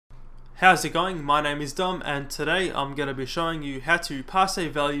How's it going? My name is Dom and today I'm going to be showing you how to pass a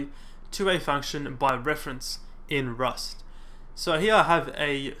value to a function by reference in Rust. So here I have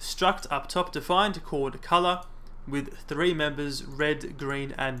a struct up top defined called color with three members, red,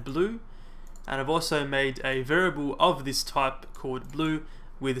 green and blue, and I've also made a variable of this type called blue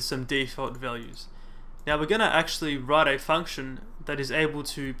with some default values. Now we're going to actually write a function that is able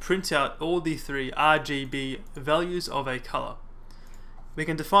to print out all the three RGB values of a color. We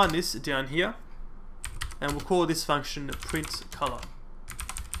can define this down here and we'll call this function print color.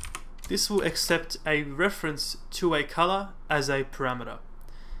 This will accept a reference to a color as a parameter.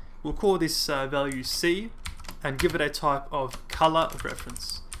 We'll call this value C and give it a type of color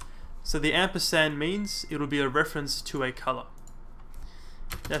reference. So the ampersand means it will be a reference to a color.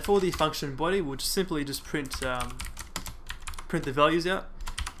 Now for the function body, we'll just simply print the values out.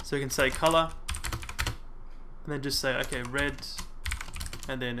 So we can say color and then just say okay, red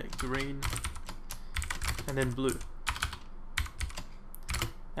and then green and then blue,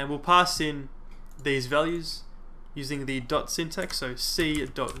 and we'll pass in these values using the dot syntax, so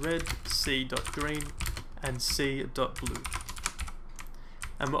c.red, c.green and c.blue,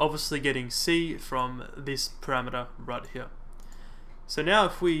 and we're obviously getting C from this parameter right here. So now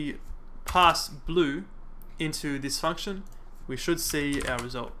if we pass blue into this function, we should see our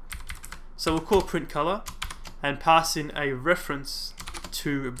result. So we'll call print color and pass in a reference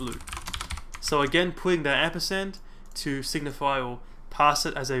to blue. So again, putting the ampersand to signify or pass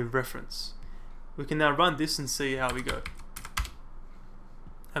it as a reference. We can now run this and see how we go.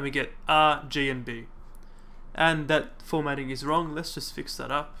 And we get R, G and B. And that formatting is wrong. Let's just fix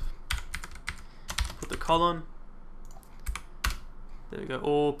that up. Put the colon. There we go,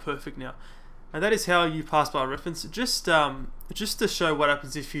 all perfect now. And that is how you pass by reference. Just to show what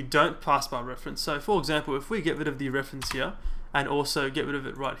happens if you don't pass by reference. So for example, if we get rid of the reference here and also get rid of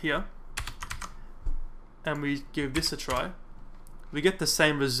it right here, and we give this a try, we get the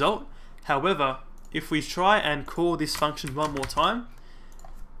same result. However, if we try and call this function one more time,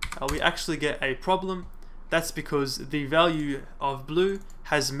 we actually get a problem. That's because the value of blue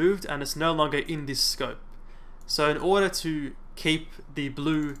has moved and it's no longer in this scope. So in order to keep the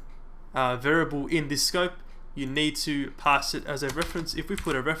blue variable in this scope, you need to pass it as a reference. If we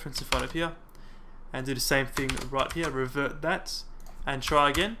put a reference in front of here and do the same thing right here, revert that and try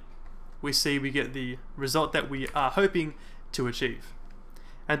again, we see we get the result that we are hoping to achieve.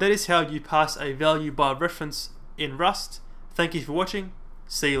 And that is how you pass a value by reference in Rust. Thank you for watching.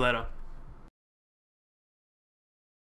 See you later.